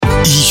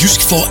I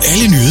Jysk får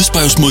alle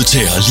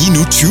nyhedsbrevsmodtagere lige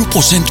nu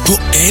 20% på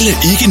alle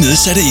ikke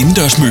nedsatte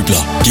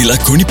indendørsmøbler. Gælder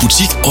kun i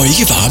butik og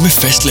ikke varer med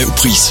fast lav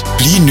pris.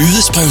 Bliv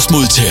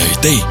nyhedsbrevsmodtager i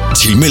dag.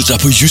 Tilmeld dig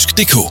på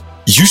jysk.dk.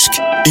 Jysk,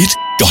 et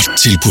godt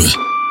tilbud.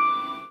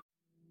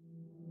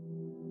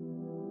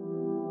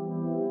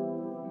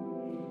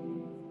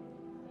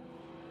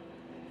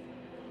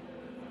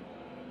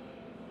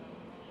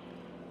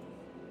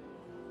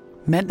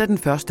 Mandag den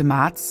 1.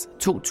 marts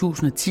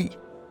 2010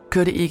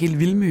 kørte Egil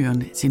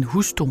Vilmyren sin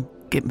hustru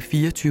gennem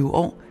 24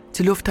 år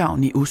til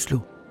lufthavnen i Oslo.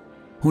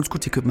 Hun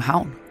skulle til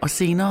København og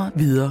senere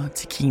videre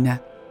til Kina.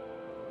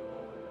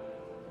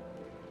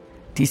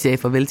 De sagde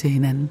farvel til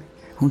hinanden.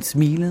 Hun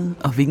smilede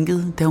og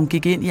vinkede, da hun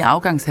gik ind i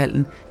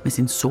afgangshallen med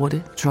sin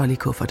sorte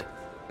trolleykuffert.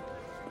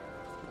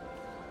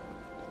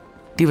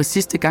 Det var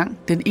sidste gang,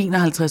 den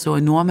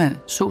 51-årige nordmand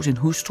så sin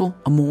hustru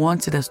og moren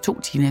til deres 2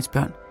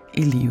 teenagebørn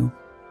i live.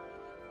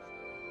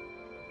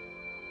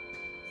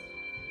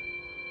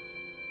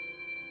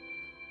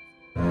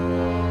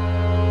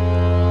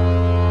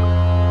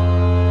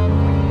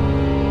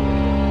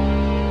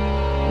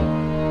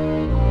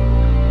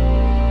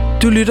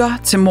 Du lytter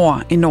til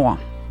Mord i Nord,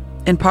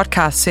 en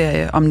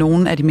podcastserie om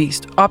nogle af de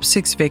mest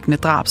opsigtsvækkende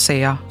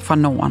drabssager fra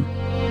Norden.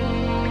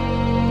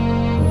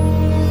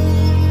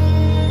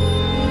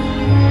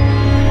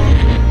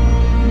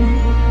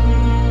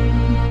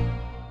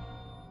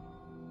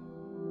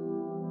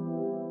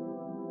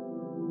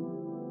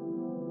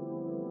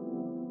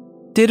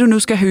 Det du nu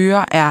skal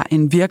høre er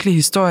en virkelig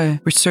historie,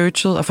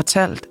 researchet og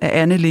fortalt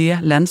af Anne Lea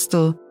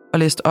Landsted og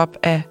læst op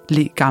af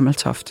Le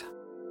Gammeltoft.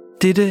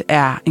 Dette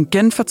er en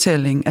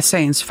genfortælling af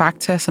sagens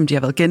fakta, som de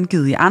har været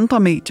gengivet i andre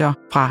medier,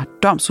 fra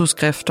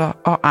domsudskrifter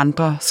og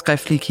andre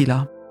skriftlige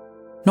kilder.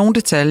 Nogle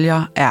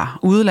detaljer er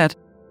udeladt,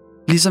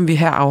 ligesom vi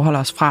her afholder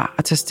os fra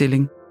at tage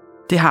stilling.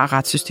 Det har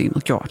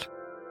retssystemet gjort.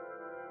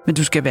 Men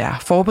du skal være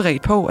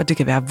forberedt på, at det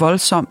kan være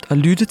voldsomt at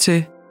lytte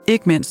til,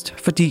 ikke mindst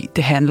fordi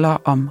det handler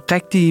om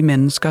rigtige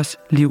menneskers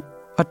liv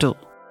og død.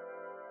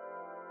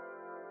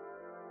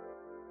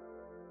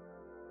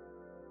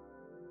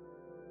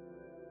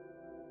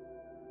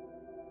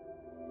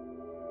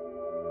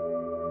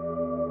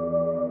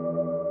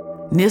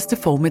 Næste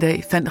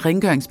formiddag fandt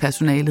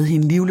rengøringspersonalet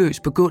hende livløs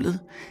på gulvet,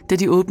 da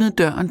de åbnede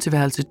døren til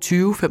værelse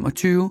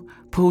 2025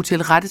 på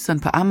Hotel Radisson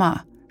på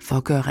Amager for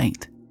at gøre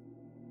rent.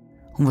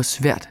 Hun var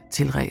svært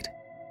tilredt.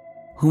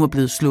 Hun var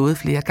blevet slået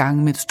flere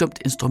gange med et stumt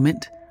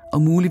instrument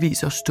og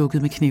muligvis også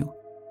stukket med kniv.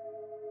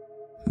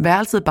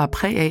 Værelset bar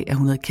præg af, at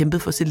hun havde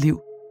kæmpet for sit liv.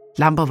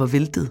 Lamper var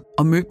væltet,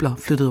 og møbler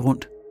flyttede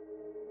rundt.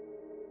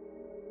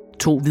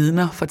 2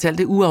 vidner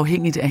fortalte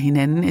uafhængigt af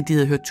hinanden, at de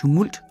havde hørt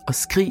tumult og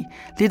skrig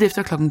lidt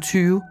efter kl.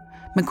 20,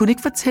 men kunne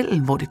ikke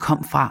fortælle, hvor det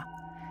kom fra.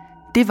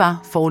 Det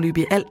var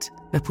foreløbig alt,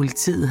 hvad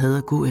politiet havde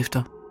at gå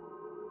efter.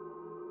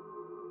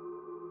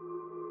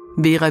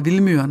 Vera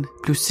Vilmyren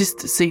blev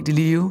sidst set i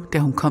live, da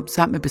hun kom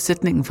sammen med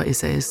besætningen fra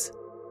SAS.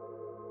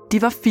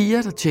 De var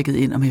 4, der tjekkede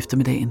ind om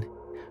eftermiddagen.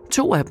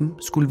 2 af dem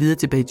skulle videre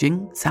til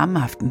Beijing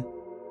samme aften.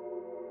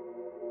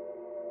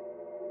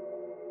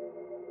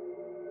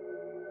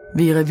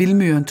 Vera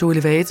Vilmyren tog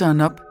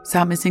elevatoren op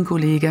sammen med sin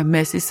kollega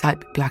Massi Seib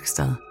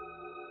Blakstad.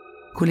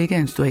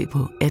 Kollegaen stod af på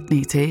 18.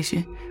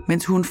 etage,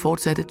 mens hun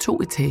fortsatte 2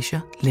 etager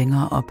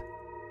længere op.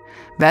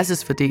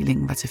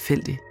 Værelsesfordelingen var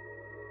tilfældig.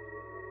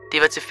 Det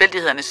var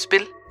tilfældighedernes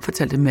spil,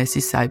 fortalte Massi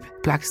Seib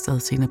Blakstad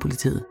senere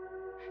politiet.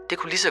 Det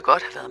kunne lige så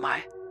godt have været mig.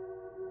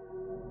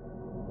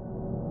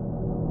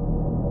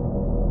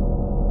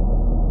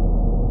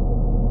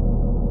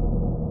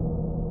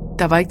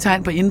 Der var ikke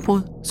tegn på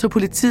indbrud, så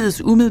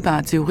politiets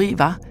umiddelbare teori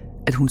var,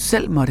 at hun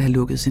selv måtte have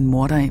lukket sin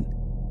morder ind.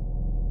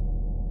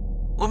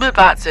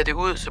 Umiddelbart ser det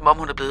ud, som om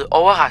hun er blevet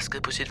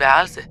overrasket på sit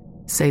værelse,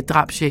 sagde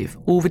drabschef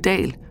Ove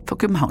Dahl for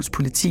Københavns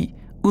politi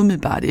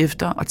umiddelbart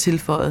efter og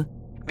tilføjede: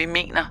 Vi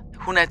mener,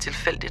 hun er et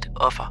tilfældigt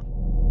offer.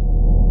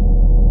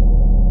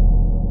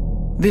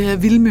 Vera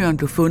Vilmyren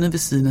blev fundet ved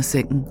siden af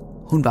sengen.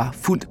 Hun var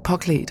fuldt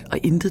påklædt, og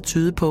intet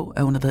tydede på,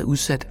 at hun havde været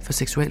udsat for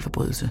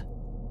seksualforbrydelse.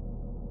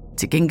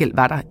 Til gengæld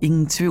var der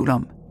ingen tvivl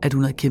om, at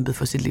hun havde kæmpet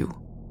for sit liv.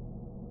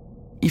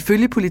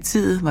 Ifølge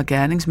politiet var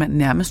gerningsmanden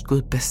nærmest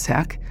gået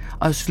berserk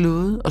og havde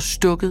slået og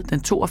stukket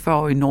den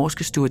 42-årige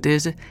norske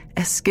stewardesse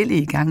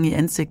adskillige gange i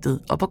ansigtet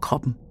og på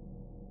kroppen.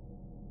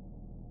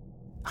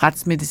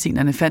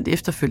 Retsmedicinerne fandt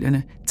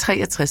efterfølgende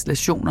 63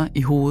 læsioner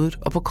i hovedet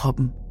og på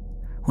kroppen.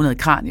 Hun havde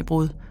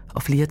kraniebrud,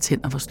 og flere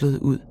tænder var slået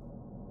ud.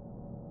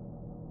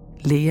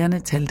 Lægerne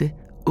talte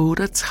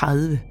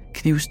 38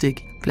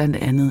 knivstik, blandt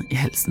andet i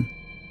halsen.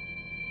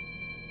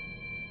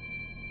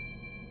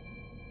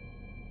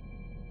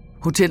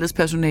 Hotellets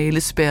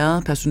personale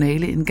spærrede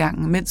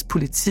personaleindgangen, mens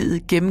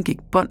politiet gennemgik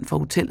bånd fra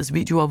hotellets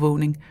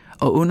videoovervågning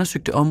og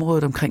undersøgte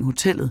området omkring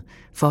hotellet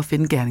for at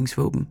finde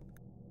gerningsvåben.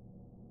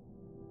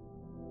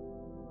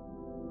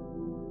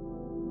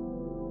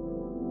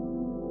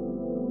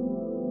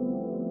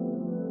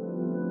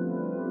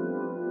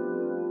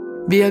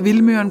 Vera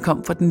Vilmyren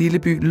kom fra den lille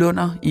by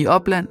Lunder i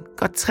Opland,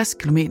 godt 60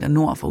 km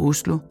nord for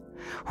Oslo.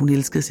 Hun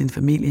elskede sin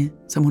familie,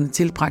 som hun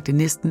tilbragte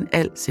næsten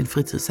al sin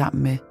fritid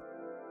sammen med.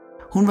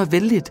 Hun var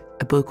vellidt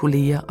af både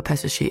kolleger og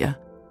passagerer.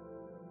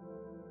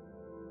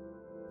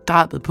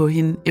 Drabet på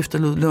hende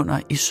efterlod Lunder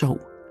i sorg.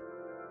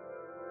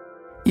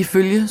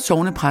 Ifølge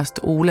sognepræst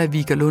Ola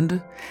Vigerlunde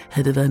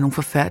havde det været nogle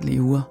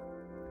forfærdelige uger.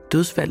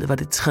 Dødsfaldet var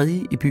det 3.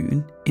 i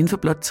byen inden for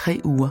blot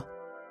 3 uger.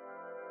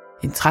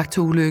 En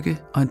traktorulykke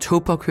og en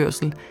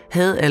togpåkørsel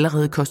havde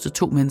allerede kostet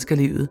 2 mennesker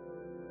livet,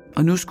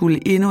 og nu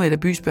skulle endnu et af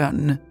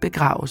bysbørnene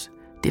begraves.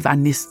 Det var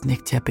næsten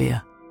ikke til at bære.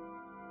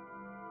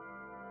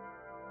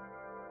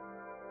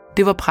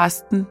 Det var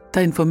præsten,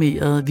 der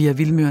informerede via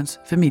Vilmørens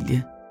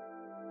familie.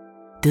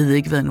 Det havde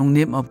ikke været nogen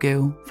nem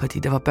opgave, fordi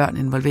der var børn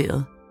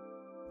involveret.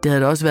 Det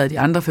havde også været de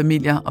andre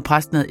familier, og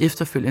præsten havde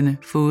efterfølgende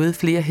fået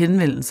flere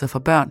henvendelser fra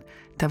børn,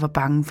 der var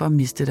bange for at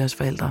miste deres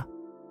forældre.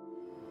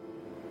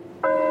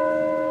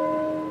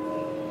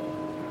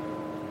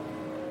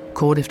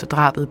 Kort efter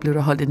drabet blev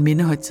der holdt en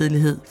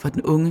mindehøjtidelighed for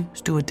den unge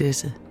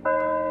stewardesse.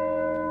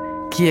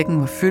 Kirken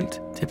var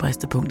fyldt til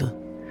bristepunktet.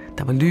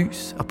 Der var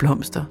lys og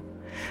blomster.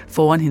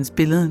 Foran hendes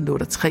billede lå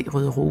der 3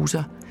 røde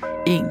roser.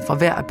 En for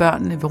hver af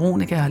børnene,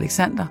 Veronica og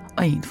Alexander,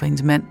 og en for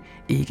hendes mand,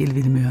 Egil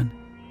Vilmøren.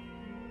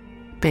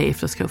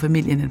 Bagefter skrev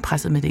familien en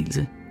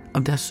pressemeddelelse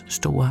om deres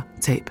store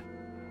tab.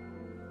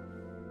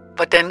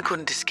 Hvordan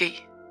kunne det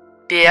ske?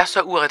 Det er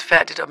så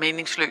uretfærdigt og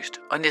meningsløst,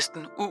 og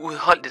næsten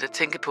uudholdeligt at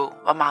tænke på,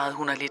 hvor meget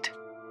hun har lidt.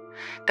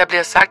 Der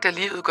bliver sagt, at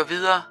livet går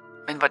videre,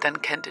 men hvordan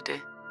kan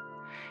det?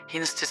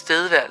 Hendes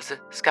tilstedeværelse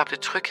skabte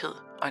tryghed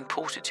og en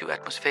positiv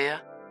atmosfære.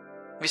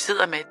 Vi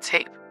sidder med et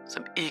tab,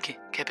 som ikke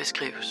kan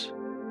beskrives.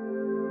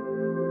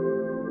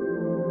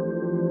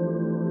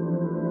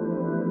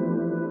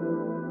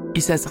 I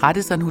SAS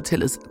Radisson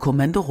Hotellets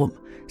kommandorum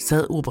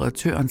sad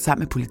operatøren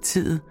sammen med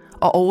politiet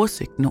og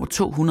oversigten over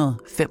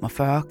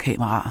 245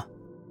 kameraer.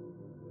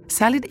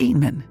 Særligt en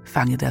mand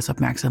fangede deres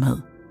opmærksomhed.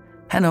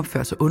 Han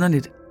opførte sig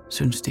underligt,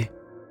 synes de.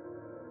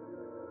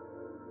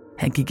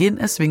 Han gik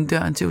ind ad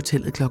svingdøren til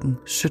hotellet kl.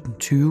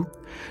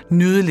 17.20,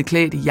 nydeligt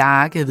klædt i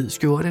jakke og hvid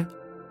skjorte.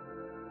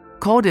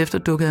 Kort efter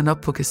dukkede han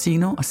op på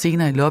casino og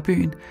senere i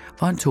lobbyen,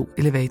 hvor han tog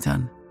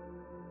elevatoren.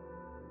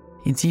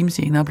 En time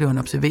senere blev han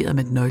observeret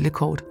med et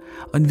nøglekort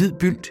og en hvid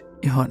bylt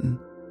i hånden.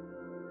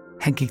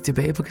 Han gik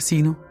tilbage på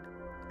casino,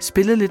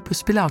 spillede lidt på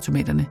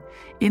spilautomaterne,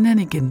 inden han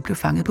igen blev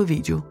fanget på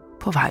video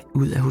på vej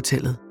ud af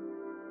hotellet.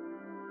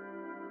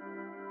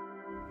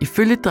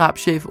 Ifølge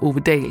drabschef Ove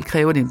Dahl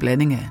kræver det en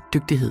blanding af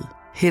dygtighed,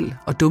 held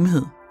og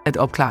dumhed at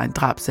opklare en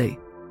drabsag.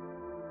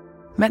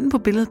 Manden på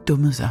billedet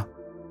dummede sig.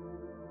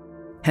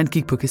 Han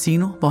gik på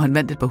casino, hvor han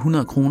vandt et par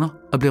 100 kroner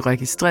og blev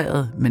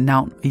registreret med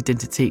navn og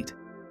identitet.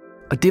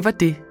 Og det var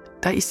det,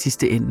 der i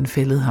sidste ende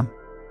fældede ham.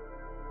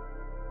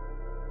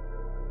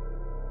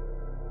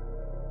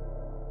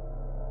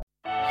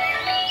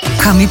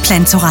 Kom i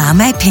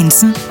Plantorama i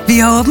Pinsen. Vi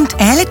har åbent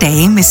alle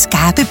dage med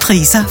skarpe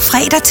priser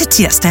fredag til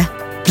tirsdag.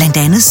 Blandt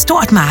andet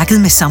stort marked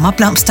med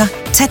sommerblomster.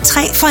 Tag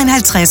 3 for en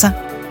 50'er.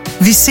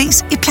 Vi ses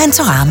i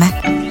Plantorama.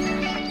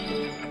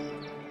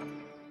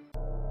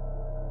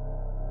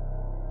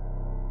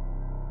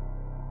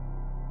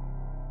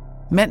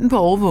 Manden på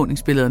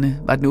overvågningsbillederne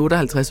var den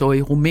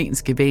 58-årige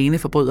rumænske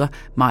vaneforbryder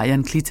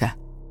Marian Clita.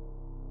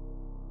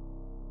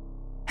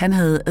 Han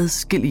havde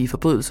adskillige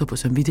forbrydelser på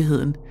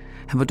samvittigheden.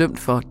 Han var dømt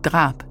for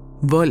drab,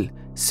 vold,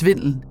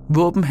 svindel,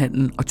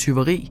 våbenhandel og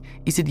tyveri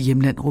i sit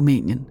hjemland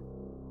Rumænien.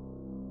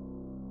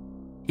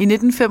 I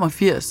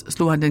 1985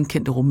 slog han den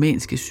kendte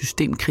rumænske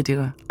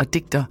systemkritiker og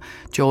digter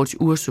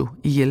George Ursu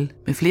ihjel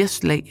med flere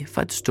slag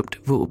fra et stumt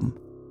våben.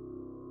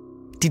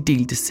 De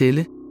delte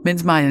celle,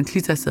 mens Marian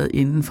Clita sad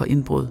inden for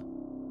indbrud.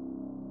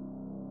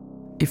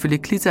 Ifølge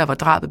Clita var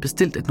drabet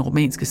bestilt af den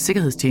rumænske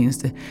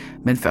sikkerhedstjeneste,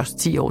 men først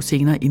 10 år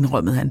senere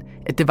indrømmede han,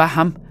 at det var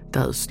ham, der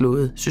havde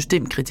slået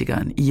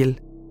systemkritikeren ihjel.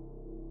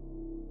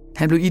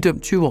 Han blev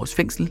idømt 20 års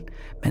fængsel,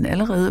 men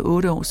allerede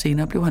 8 år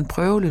senere blev han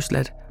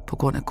prøveløsladt på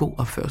grund af god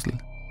opførsel.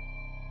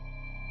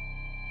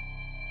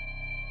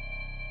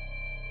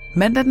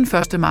 Mandag den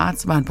 1.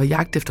 marts var han på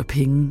jagt efter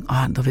penge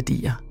og andre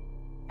værdier.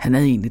 Han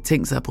havde egentlig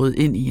tænkt sig at bryde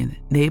ind i en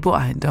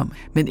naboejendom,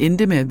 men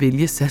endte med at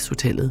vælge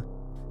SAS-hotellet.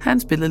 Han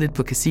spillede lidt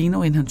på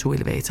casino, inden han tog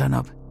elevatoren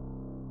op.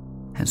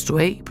 Han stod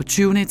af på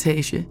 20.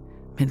 etage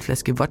med en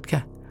flaske vodka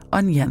og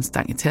en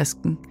jernstang i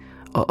tasken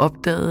og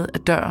opdagede,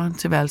 at døren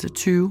til værelse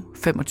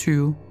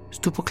 2025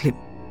 stod på klem.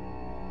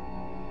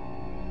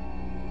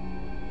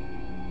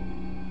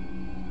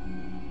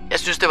 Jeg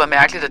synes, det var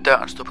mærkeligt, at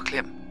døren stod på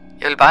klem.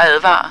 Jeg ville bare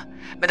advare,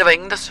 men der var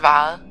ingen, der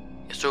svarede.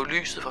 Jeg så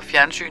lyset fra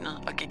fjernsynet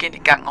og gik ind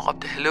i gangen og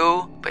råbte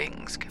hello på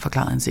engelsk,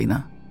 forklarede han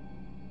senere.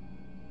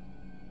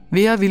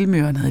 Vera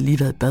Vilmøren havde lige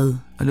været i bad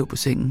og lå på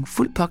sengen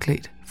fuldt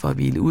påklædt for at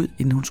hvile ud,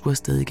 inden hun skulle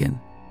afsted igen.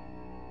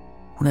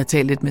 Hun havde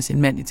talt lidt med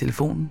sin mand i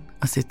telefonen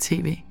og set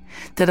tv,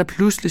 da der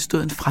pludselig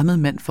stod en fremmed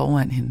mand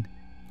foran hende.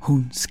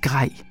 Hun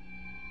skreg.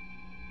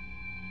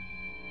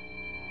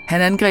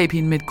 Han angreb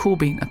hende med et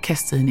koben og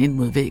kastede hende ind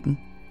mod væggen.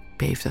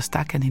 Bagefter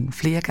stak han hende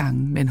flere gange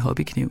med en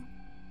hobbykniv.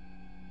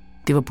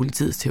 Det var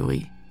politiets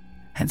teori.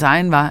 Hans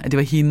egen var, at det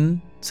var hende,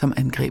 som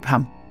angreb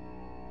ham.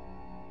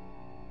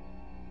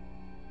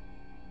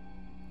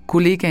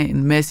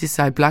 Kollegaen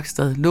Massey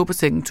Blakstad lå på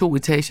sengen 2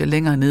 etager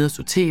længere nede og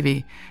så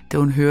tv, da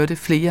hun hørte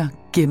flere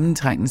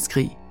gennemtrængende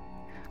skrig.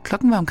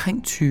 Klokken var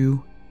omkring 20.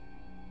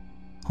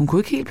 Hun kunne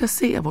ikke helt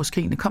placere, hvor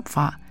skrigene kom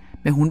fra,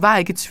 men hun var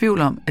ikke i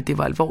tvivl om, at det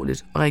var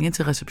alvorligt, og ringede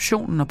til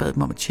receptionen og bad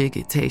dem om at tjekke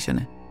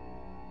etagerne.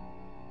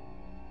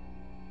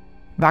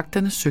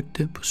 Vagterne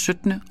søgte på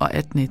 17. og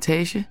 18.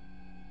 etage,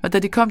 og da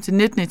de kom til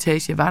 19.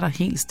 etage, var der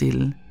helt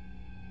stille.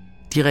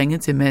 De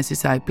ringede til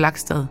Massey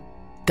Blakstad,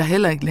 der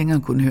heller ikke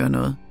længere kunne høre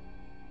noget.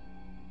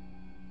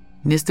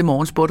 Næste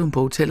morgen spurgte hun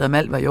på hotellet, om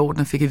alt var i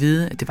orden, og fik at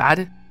vide, at det var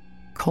det.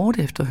 Kort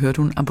efter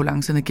hørte hun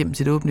ambulancerne gennem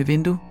sit åbne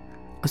vindue,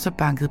 og så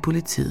bankede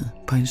politiet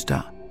på hendes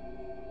dør.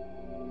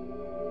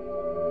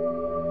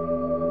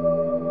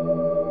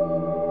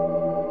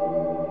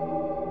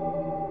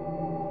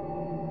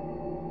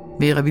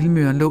 Vera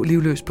Vilmøren lå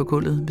livløs på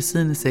gulvet ved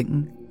siden af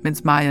sengen,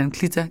 mens Marian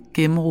Klitter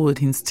gennemrodede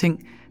hendes ting,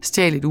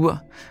 stjal et ur,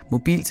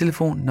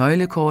 mobiltelefon,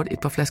 nøglekort, et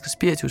par flasker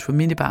spiritus fra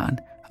minibaren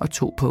og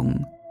 2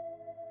 punge.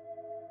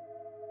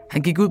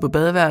 Han gik ud på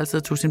badeværelset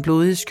og tog sin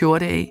blodige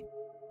skjorte af,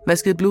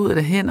 vaskede blodet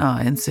af hænder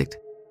og ansigt.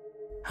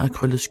 Han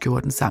krøllede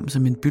skjorten sammen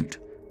som en bylt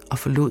og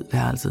forlod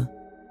værelset.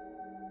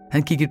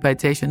 Han gik et par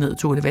etager ned og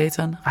tog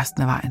elevatoren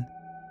resten af vejen.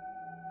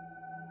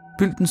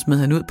 Bylten smed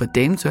han ud på et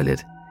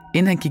dametoilet,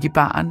 inden han gik i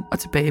baren og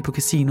tilbage på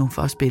casino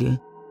for at spille.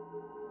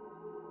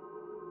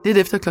 Lidt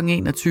efter kl.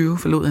 21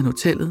 forlod han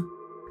hotellet,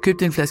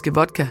 købte en flaske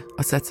vodka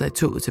og satte sig i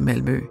toget til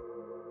Malmø.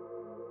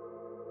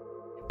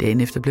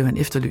 Dagen efter blev han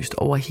efterlyst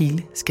over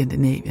hele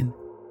Skandinavien.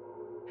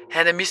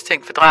 Han er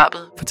mistænkt for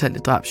drabet, fortalte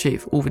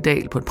drabschef Ove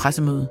Dahl på et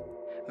pressemøde,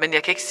 men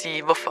jeg kan ikke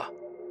sige hvorfor.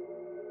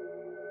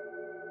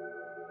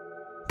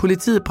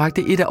 Politiet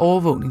bragte et af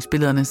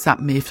overvågningsbillederne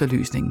sammen med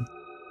efterlysningen.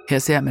 Her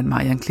ser man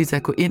Marian Klitter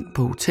gå ind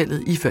på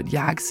hotellet iført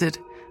jakkesæt,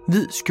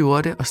 hvid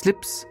skjorte og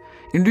slips,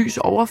 en lys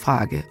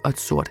overfrakke og et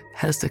sort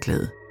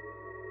halstørklæde.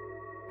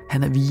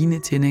 Han har vigende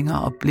tændinger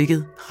og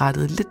blikket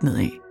rettet lidt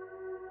nedad.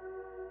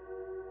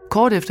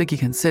 Kort efter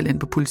gik han selv ind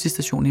på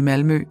politistationen i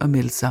Malmø og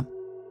meldte sig.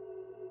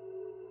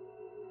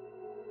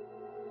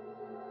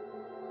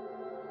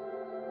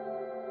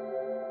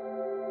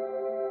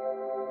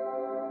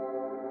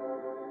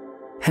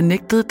 Han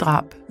nægtede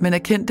drab, men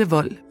erkendte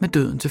vold med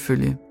døden til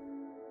følge.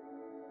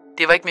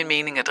 Det var ikke min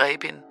mening at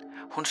dræbe hende.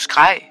 Hun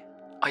skreg,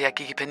 og jeg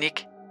gik i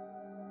panik.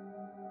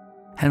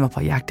 Han var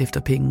på jagt efter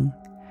penge.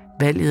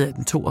 Valget af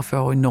den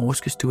 42-årige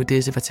norske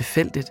stewardesse var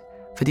tilfældigt,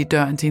 fordi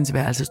døren til hendes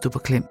værelse stod på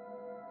klem.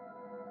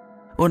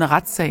 Under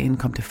retssagen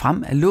kom det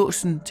frem, at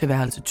låsen til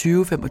værelse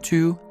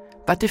 2025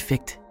 var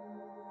defekt.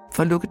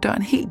 For at lukke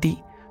døren helt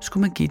i,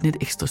 skulle man give den et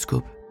ekstra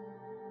skub.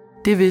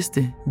 Det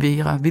vidste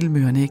Vera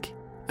Vilmøren ikke,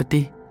 og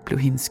det blev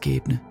hendes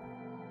skæbne.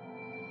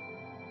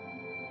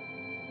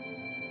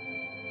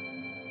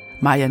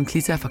 Marian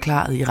Klitter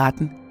forklarede i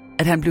retten,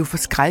 at han blev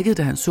forskrækket,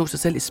 da han så sig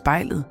selv i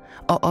spejlet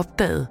og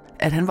opdagede,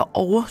 at han var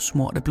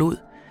oversmurt af blod,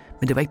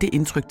 men det var ikke det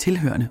indtryk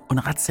tilhørende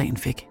under retssagen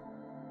fik.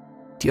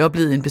 De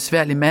oplevede en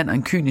besværlig mand og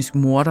en kynisk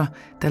morder,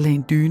 der lagde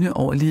en dyne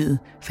over livet,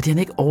 fordi han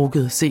ikke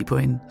orkede at se på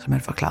hende, som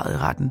han forklarede i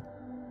retten.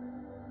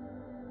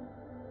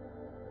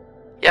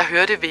 Jeg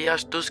hørte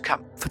Veras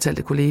dødskamp,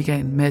 fortalte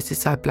kollegaen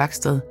Massey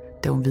Blakstad,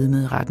 da hun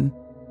vidnede i retten.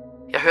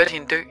 Jeg hørte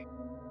hende dø.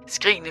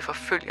 Skrigene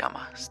forfølger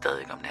mig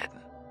stadig om natten.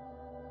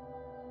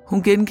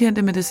 Hun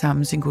genkendte med det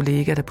samme sin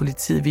kollega, da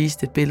politiet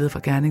viste et billede fra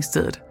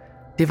gerningsstedet.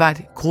 Det var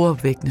et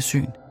gruopvækkende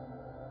syn.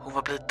 Hun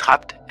var blevet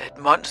dræbt af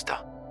et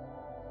monster.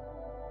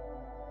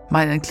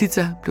 Marian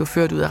Klitter blev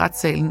ført ud af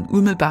retssalen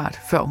umiddelbart,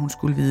 før hun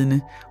skulle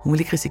vidne. Hun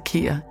ville ikke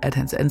risikere, at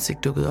hans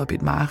ansigt dukkede op i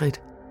et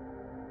mareridt.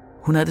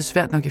 Hun havde det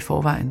svært nok i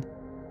forvejen.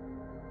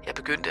 Jeg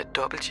begyndte at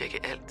dobbelttjekke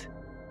alt.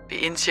 Ved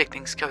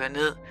indtjekning skrev jeg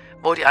ned,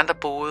 hvor de andre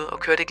boede, og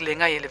kørte ikke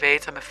længere i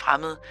elevator med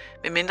fremmede,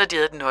 medmindre de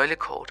havde et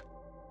nøglekort.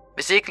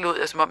 Hvis ikke lod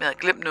jeg, som om jeg havde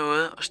glemt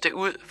noget, og steg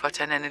ud for at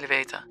tage en anden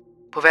elevator.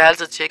 På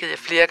værelset tjekkede jeg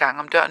flere gange,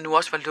 om døren nu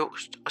også var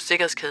låst, og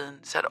sikkerhedskæden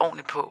sat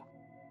ordentligt på.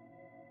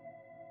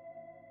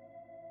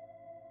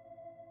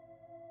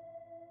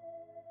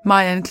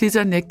 Marian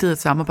Klitter nægtede at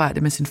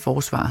samarbejde med sin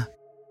forsvarer.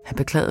 Han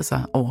beklagede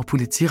sig over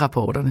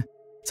politirapporterne,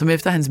 som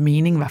efter hans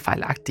mening var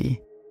fejlagtige.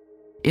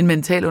 En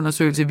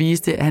mentalundersøgelse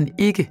viste, at han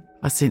ikke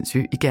var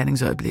sindssyg i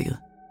gerningsøjeblikket.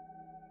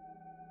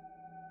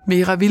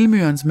 Vera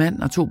Vilmørens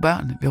mand og 2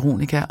 børn,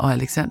 Veronica og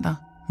Alexander,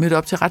 mødte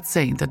op til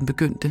retssagen, da den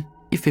begyndte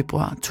i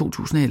februar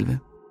 2011.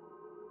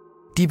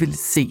 De ville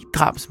se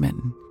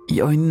drabsmanden i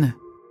øjnene.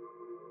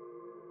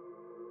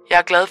 Jeg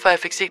er glad for, at jeg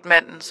fik set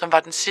manden, som var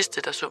den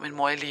sidste, der så min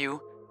mor i live,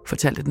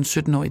 fortalte den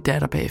 17-årige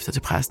datter bagefter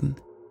til pressen.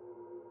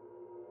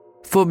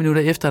 Få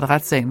minutter efter, at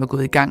retssagen var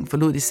gået i gang,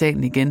 forlod de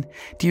salen igen.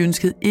 De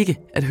ønskede ikke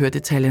at høre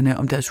detaljerne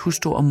om deres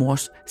hustru og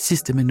mors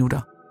sidste minutter.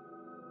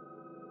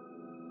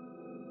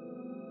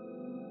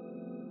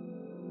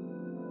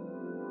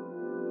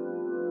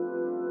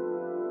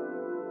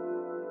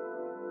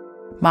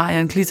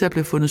 Marian Klitter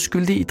blev fundet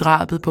skyldig i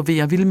drabet på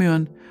Vera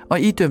Vilmøren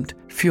og idømt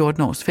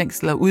 14 års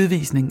fængsel og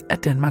udvisning af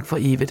Danmark for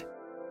evigt.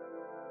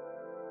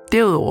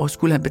 Derudover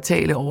skulle han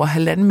betale over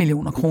 1,5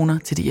 millioner kroner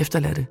til de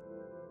efterladte.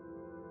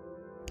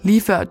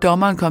 Lige før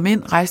dommeren kom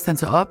ind, rejste han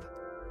sig op,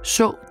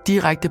 så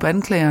direkte på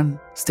anklageren,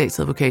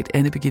 statsadvokat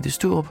Anne Birgitte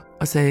Sturup,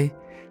 og sagde: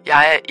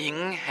 "Jeg er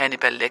ingen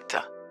Hannibal Lecter."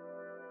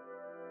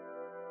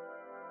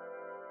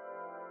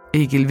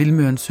 Egil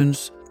Vilmøren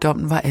synes,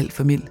 dommen var alt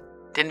for mild.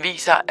 Den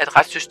viser, at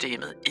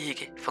retssystemet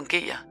ikke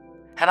fungerer.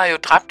 Han har jo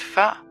dræbt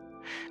før.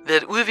 Ved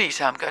at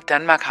udvise ham gør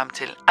Danmark ham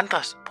til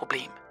andres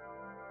problem.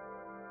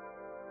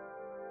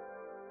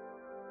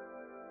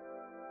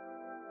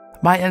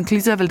 Marian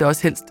Klitter ville da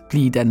også helst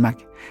blive i Danmark.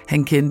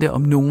 Han kendte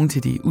om nogen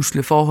til de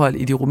usle forhold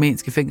i de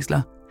rumænske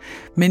fængsler.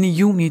 Men i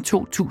juni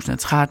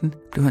 2013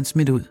 blev han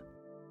smidt ud.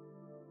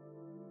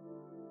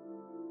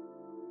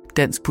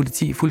 Dansk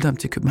politi fulgte ham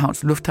til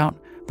Københavns Lufthavn,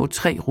 hvor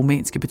 3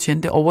 rumænske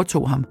betjente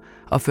overtog ham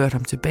og førte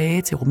ham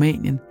tilbage til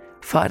Rumænien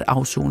for at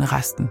afsone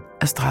resten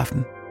af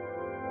straffen.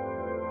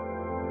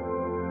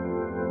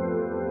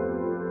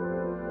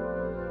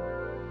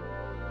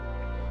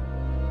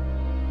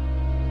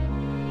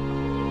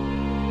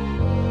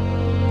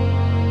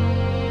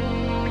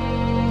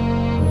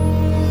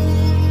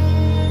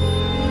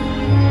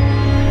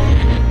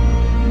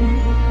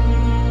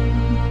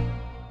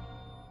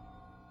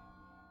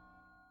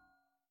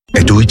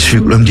 Er du i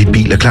tvivl om din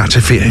bil er klar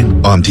til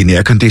ferien, og om din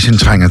aircondition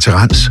trænger til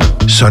rens?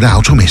 Så er det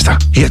Automester.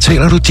 Her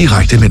taler du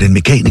direkte med den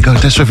mekaniker,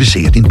 der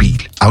servicerer din bil.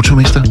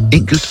 Automester.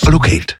 Enkelt og lokalt.